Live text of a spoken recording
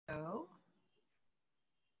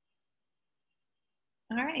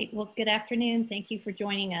All right, well, good afternoon. Thank you for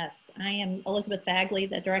joining us. I am Elizabeth Bagley,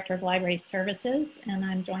 the Director of Library Services, and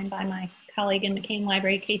I'm joined by my colleague in McCain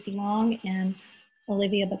Library, Casey Long, and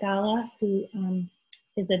Olivia Bagala, who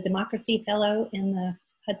is a Democracy Fellow in the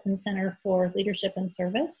Hudson Center for Leadership and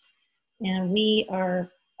Service. And we are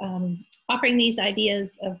offering these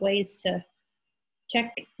ideas of ways to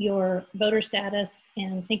check your voter status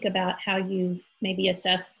and think about how you maybe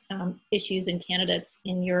assess issues and candidates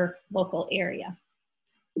in your local area.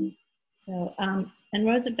 So, and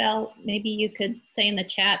Rosabelle, maybe you could say in the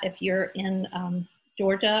chat if you're in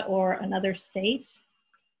Georgia or another state.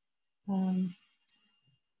 But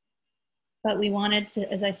we wanted to,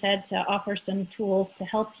 as I said, to offer some tools to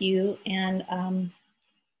help you. And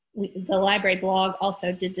the library blog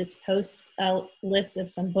also did just post a list of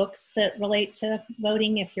some books that relate to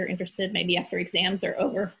voting if you're interested, maybe after exams are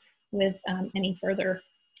over, with any further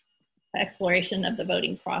exploration of the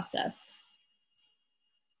voting process.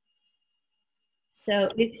 So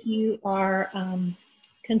if you are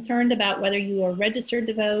concerned about whether you are registered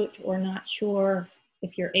to vote or not sure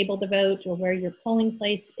if you're able to vote or where your polling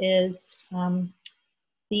place is,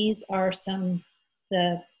 these are some,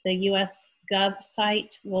 the US Gov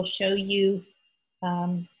site will show you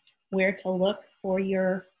where to look for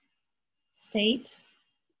your state.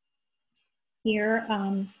 Here,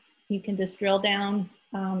 you can just drill down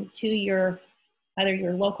to your, either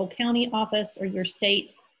your local county office or your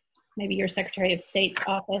state, maybe your Secretary of State's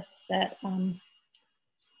office that,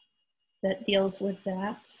 that deals with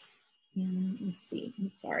that. And let's see, I'm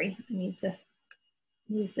sorry, I need to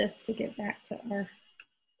move this to get back to our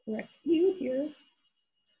correct view here.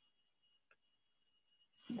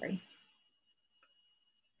 Sorry.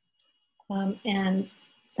 And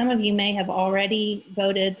some of you may have already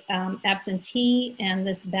voted absentee, and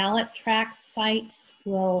this ballot tracks site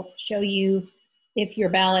will show you if your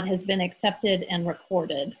ballot has been accepted and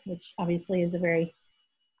recorded, which obviously is a very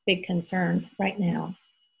big concern right now.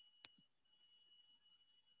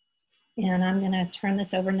 And I'm going to turn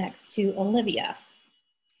this over next to Olivia.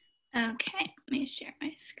 Okay, let me share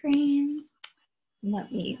my screen.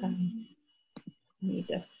 Let me, I need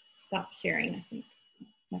to stop sharing, I think.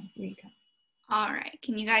 Oh, here you go. All right,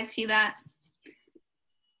 can you guys see that?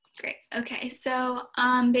 Great, okay, so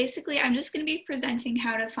basically I'm just gonna be presenting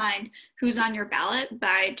how to find who's on your ballot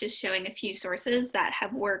by just showing a few sources that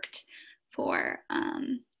have worked for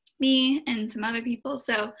me and some other people.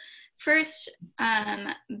 So first,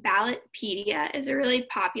 Ballotpedia is a really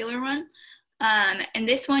popular one. And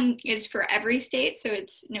this one is for every state, so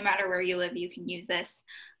it's no matter where you live, you can use this.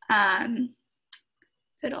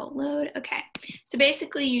 It'll load, okay. So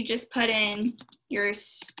basically you just put in your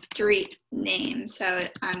street name. So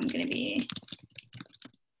I'm gonna be,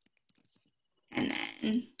 and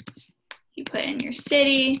then you put in your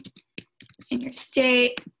city and your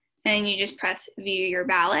state, and you just press view your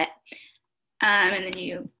ballot. And then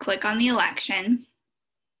you click on the election.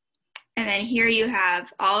 And then here you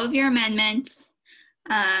have all of your amendments,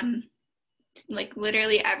 like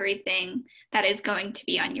literally everything that is going to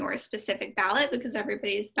be on your specific ballot because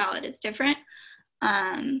everybody's ballot is different.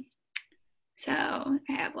 So I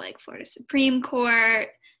have like Florida Supreme Court,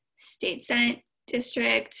 State Senate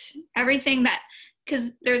District, everything that,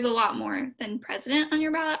 because there's a lot more than president on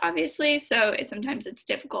your ballot, obviously. So sometimes it's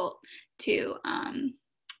difficult to,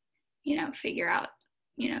 you know, figure out,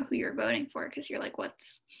 you know, who you're voting for because you're like,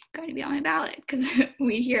 what's going to be on my ballot? Because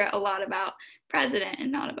we hear a lot about president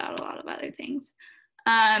and not about a lot of other things.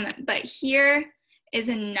 But here is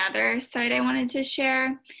another site I wanted to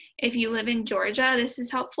share. If you live in Georgia, this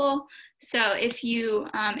is helpful. So if you,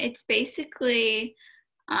 it's basically,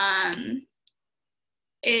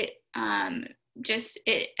 it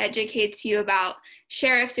educates you about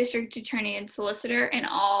sheriff, district attorney, and solicitor in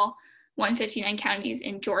all 159 counties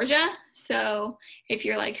in Georgia. So if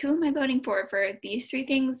you're like, who am I voting for these three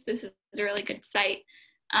things, this is a really good site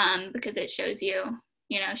because it shows you,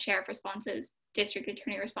 you know, sheriff responses, district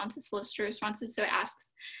attorney responses, solicitor responses. So it asks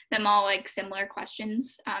them all like similar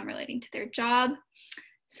questions relating to their job.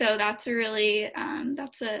 So that's a really,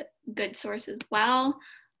 that's a good source as well.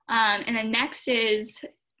 And then next is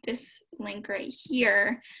this link right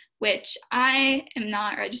here, which I am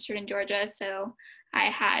not registered in Georgia. So I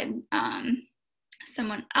had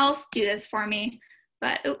someone else do this for me,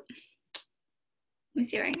 but let me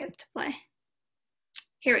see if I can get it to play.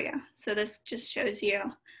 Here we go. So this just shows you.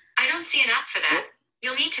 I don't see an app for that.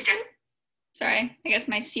 You'll need to. Sorry, I guess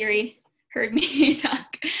my Siri heard me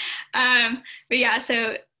talk. But yeah,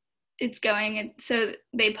 so it's going, so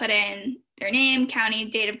they put in their name, county,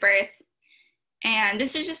 date of birth, and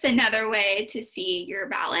this is just another way to see your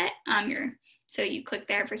ballot. So you click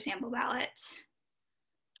there for sample ballots.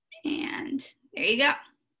 And there you go.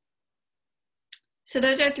 So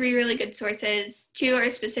those are 3 really good sources. 2 are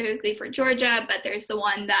specifically for Georgia, but there's the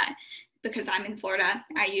one that, because I'm in Florida,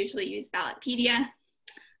 I usually use Ballotpedia.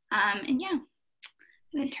 And yeah, I'm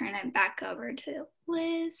gonna turn it back over to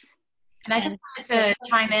Liz. And I just wanted to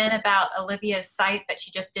chime in about Olivia's site that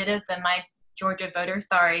she just did of the My Georgia Voter.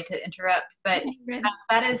 Sorry to interrupt, but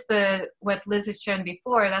that is what Liz has shown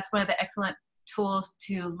before. That's one of the excellent tools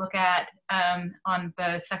to look at on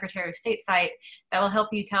the Secretary of State site that will help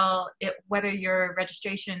you tell whether your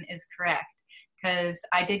registration is correct. Because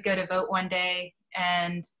I did go to vote one day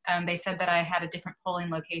and they said that I had a different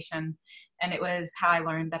polling location, and it was how I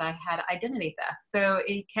learned that I had identity theft. So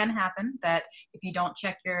it can happen that if you don't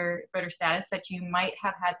check your voter status that you might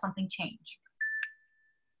have had something change.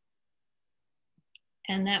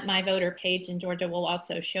 And that My Voter page in Georgia will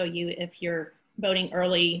also show you if you're voting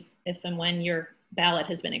early, if and when your ballot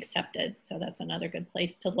has been accepted. So that's another good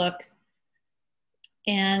place to look.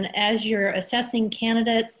 And as you're assessing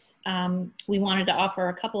candidates, we wanted to offer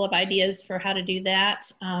a couple of ideas for how to do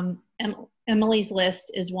that. Emily's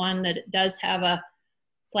list is one that does have a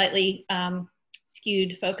slightly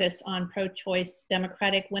skewed focus on pro-choice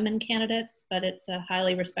Democratic women candidates, but it's a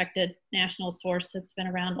highly respected national source that's been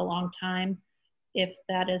around a long time, if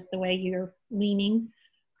that is the way you're leaning.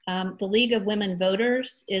 The League of Women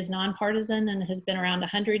Voters is nonpartisan and has been around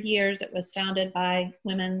 100 years. It was founded by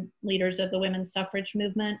women leaders of the women's suffrage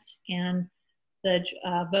movement, and the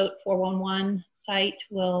Vote 411 site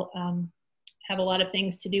will have a lot of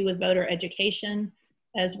things to do with voter education,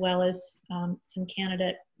 as well as some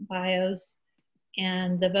candidate bios.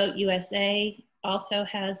 And the Vote USA also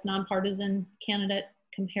has nonpartisan candidate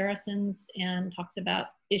comparisons and talks about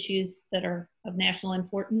issues that are of national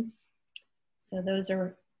importance. So those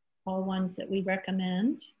are all ones that we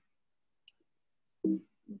recommend.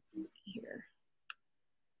 Let's see here.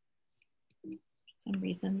 For some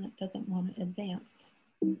reason that doesn't want to advance.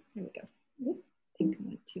 There we go. Oop, I think I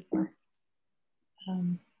went too far.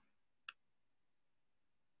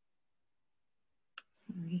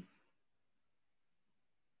 Sorry.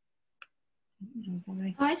 Don't know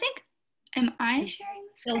why. Oh, I think, am I sharing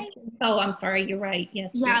the screen? Oh, I'm sorry, you're right,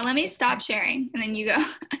 yes. Yeah, let me stop sharing and then you go.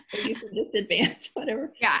 Or you can just advance,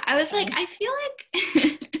 whatever. Yeah, I was like, I feel like.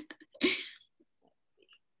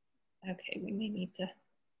 Okay, we may need to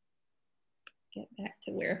get back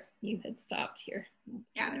to where you had stopped here.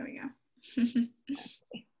 Yeah, there we go.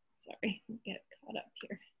 Okay, sorry, we'll get caught up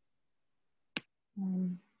here.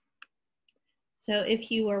 So if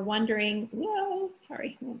you were wondering, whoa,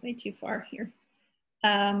 sorry, I went way too far here.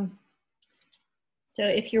 So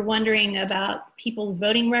if you're wondering about people's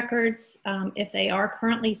voting records, if they are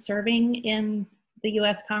currently serving in the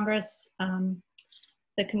US Congress,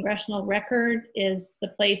 the congressional record is the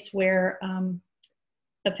place where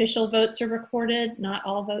official votes are recorded. Not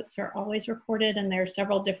all votes are always recorded, and there are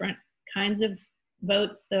several different kinds of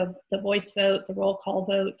votes, the voice vote, the roll call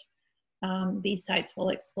vote. These sites will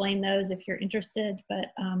explain those if you're interested,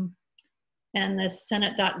 but and the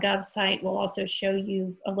senate.gov site will also show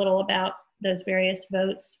you a little about those various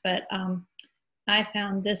votes. But I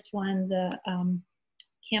found this one, the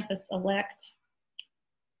Campus Elect.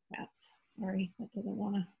 Sorry, that doesn't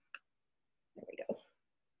want to. There we go.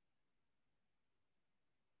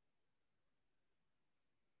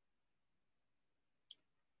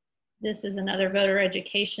 This is another voter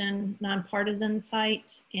education nonpartisan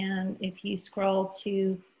site. And if you scroll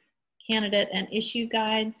to candidate and issue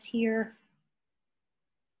guides here,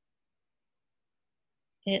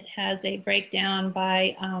 it has a breakdown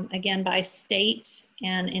by, again, by state.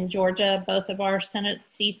 And in Georgia, both of our Senate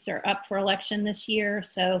seats are up for election this year.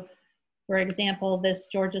 So for example, this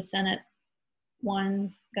Georgia Senate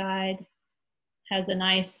 1 guide has a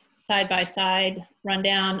nice side-by-side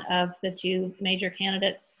rundown of the 2 major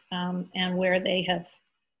candidates and where they have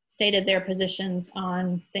stated their positions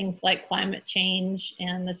on things like climate change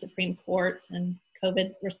and the Supreme Court and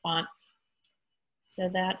COVID response. So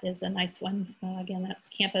that is a nice one. Again, that's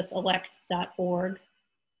campuselect.org.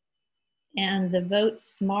 And the Vote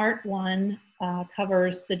Smart one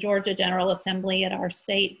covers the Georgia General Assembly at our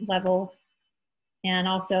state level and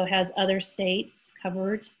also has other states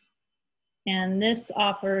covered. And this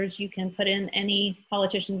offers, you can put in any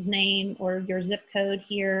politician's name or your zip code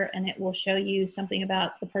here, and it will show you something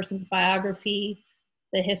about the person's biography,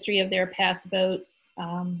 the history of their past votes,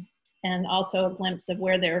 and also a glimpse of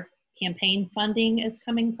where their campaign funding is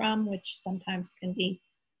coming from, which sometimes can be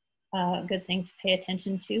a good thing to pay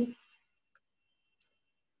attention to.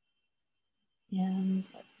 And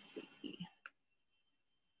let's see.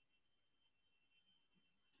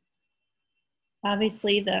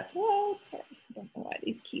 Obviously the, whoa, sorry, I don't know why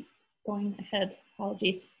these keep going ahead.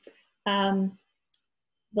 Apologies. The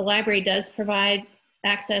library does provide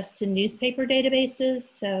access to newspaper databases.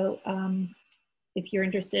 So if you're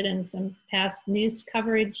interested in some past news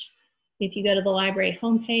coverage, if you go to the library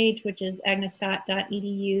homepage, which is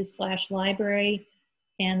agnescott.edu/library,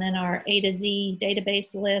 and then our A to Z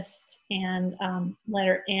database list and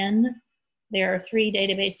letter N, there are 3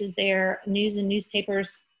 databases there. News and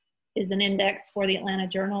Newspapers is an index for the Atlanta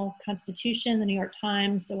Journal-Constitution, the New York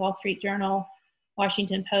Times, the Wall Street Journal,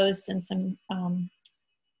 Washington Post, and some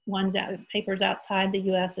papers outside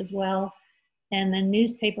the US as well. And the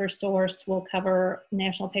newspaper source will cover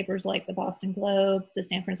national papers like the Boston Globe, the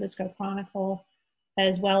San Francisco Chronicle,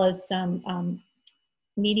 as well as some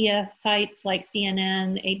media sites like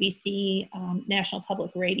CNN, ABC, National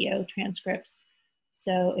Public Radio transcripts.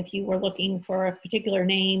 So if you were looking for a particular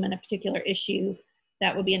name and a particular issue,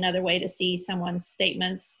 that would be another way to see someone's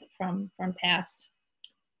statements from past.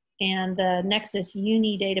 And the Nexus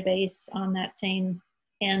Uni database on that same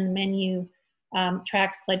N menu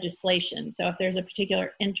tracks legislation. So if there's a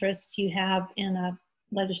particular interest you have in a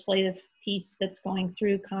legislative piece that's going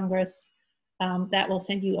through Congress, that will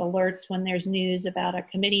send you alerts when there's news about a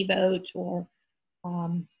committee vote or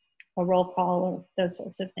a roll call or those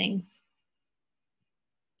sorts of things.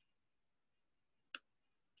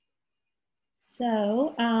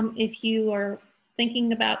 So if you are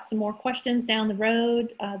thinking about some more questions down the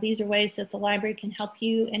road, these are ways that the library can help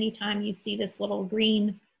you. Anytime you see this little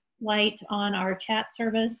green light on our chat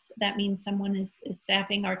service, that means someone is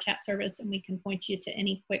staffing our chat service, and we can point you to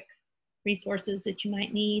any quick resources that you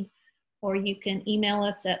might need. Or you can email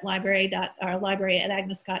us at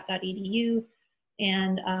library@agnescott.edu.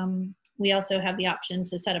 And we also have the option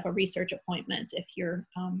to set up a research appointment. If you're,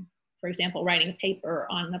 for example, writing a paper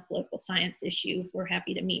on a political science issue, we're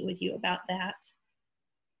happy to meet with you about that.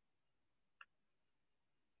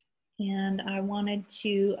 And I wanted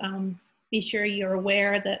to be sure you're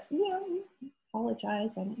aware that,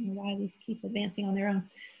 apologize, I don't know why these keep advancing on their own.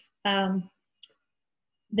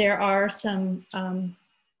 There are some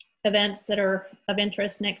events that are of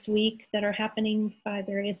interest next week that are happening by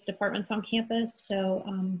various departments on campus. So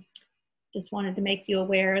just wanted to make you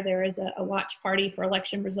aware there is a watch party for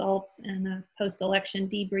election results and a post-election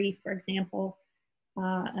debrief, for example,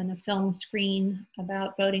 and a film screen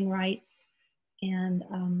about voting rights and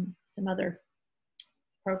some other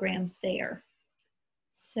programs there.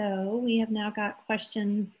 So we have now got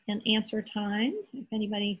question and answer time. If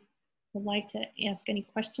anybody would like to ask any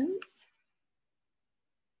questions.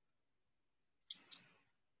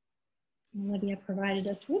 Olivia provided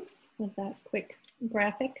us, with that quick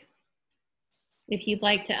graphic. If you'd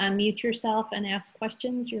like to unmute yourself and ask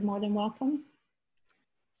questions, you're more than welcome.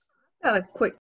 Got a quick